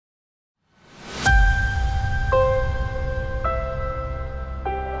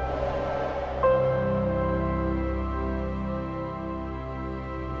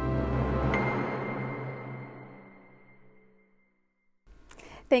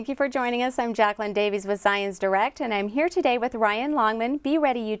Thank you for joining us. I'm Jacqueline Davies with Zions Direct, and I'm here today with Ryan Longman, Be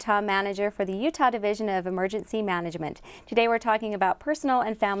Ready Utah Manager for the Utah Division of Emergency Management. Today we're talking about personal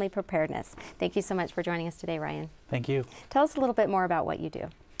and family preparedness. Thank you so much for joining us today, Ryan. Thank you. Tell us a little bit more about what you do.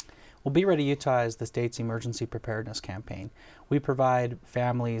 Well, Be Ready Utah is the state's emergency preparedness campaign. We provide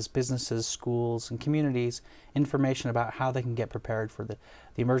families, businesses, schools, and communities information about how they can get prepared for the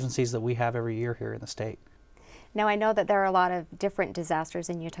emergencies that we have every year here in the state. Now, I know that there are a lot of different disasters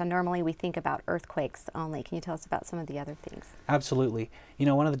in Utah. Normally we think about earthquakes only. Can you tell us about some of the other things? Absolutely. You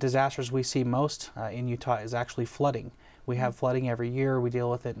know, one of the disasters we see most in Utah is actually flooding. We have flooding every year. We deal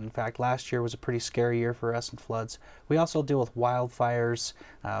with it. In fact, last year was a pretty scary year for us in floods. We also deal with wildfires,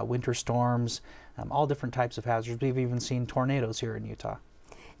 winter storms, all different types of hazards. We've even seen tornadoes here in Utah.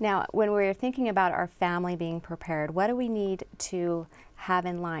 Now, when we're thinking about our family being prepared, what do we need to have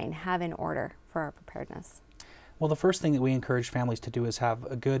in line, have in order for our preparedness? Well, the first thing that we encourage families to do is have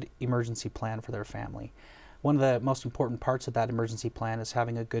a good emergency plan for their family. One of the most important parts of that emergency plan is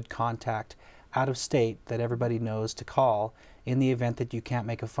having a good contact out of state that everybody knows to call in the event that you can't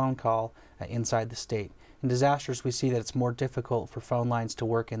make a phone call inside the state. In disasters, we see that it's more difficult for phone lines to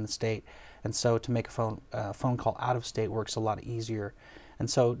work in the state, and so to make a phone call out of state works a lot easier. And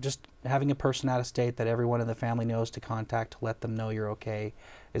so just having a person out of state that everyone in the family knows to contact to let them know you're okay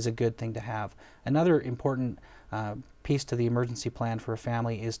is a good thing to have. Another important piece to the emergency plan for a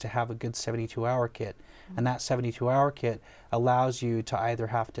family is to have a good 72-hour kit. And that 72-hour kit allows you to either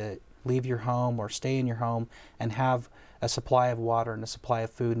have to leave your home or stay in your home and have a supply of water and a supply of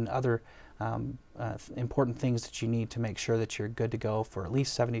food and other important things that you need to make sure that you're good to go for at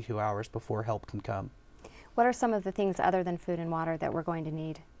least 72 hours before help can come. What are some of the things other than food and water that we're going to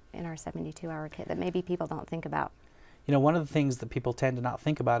need in our 72-hour kit that maybe people don't think about? You know, one of the things that people tend to not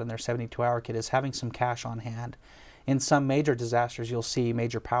think about in their 72-hour kit is having some cash on hand. In some major disasters, you'll see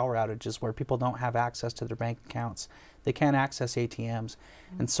major power outages where people don't have access to their bank accounts. They can't access ATMs.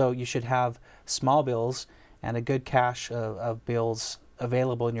 And so you should have small bills and a good cache of bills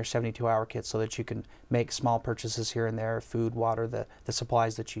available in your 72-hour kit so that you can make small purchases here and there, food, water, the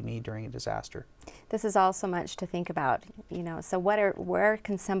supplies that you need during a disaster. This is all so much to think about, you know, so where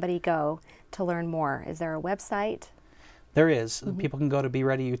can somebody go to learn more? Is there a website? There is. People can go to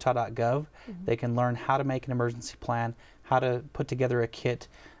bereadyutah.gov. They can learn how to make an emergency plan, how to put together a kit,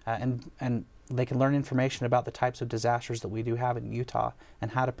 and they can learn information about the types of disasters that we do have in Utah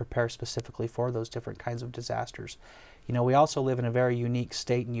and how to prepare specifically for those different kinds of disasters. You know, we also live in a very unique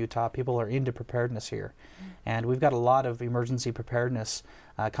state in Utah. People are into preparedness here. And we've got a lot of emergency preparedness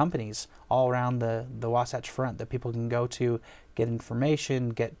companies all around the Wasatch Front that people can go to, get information,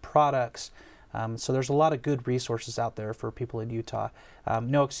 get products. So there's a lot of good resources out there for people in Utah.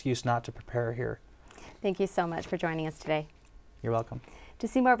 No excuse not to prepare here. Thank you so much for joining us today. You're welcome. To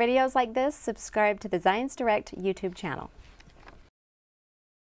see more videos like this, subscribe to the Zions Direct YouTube channel.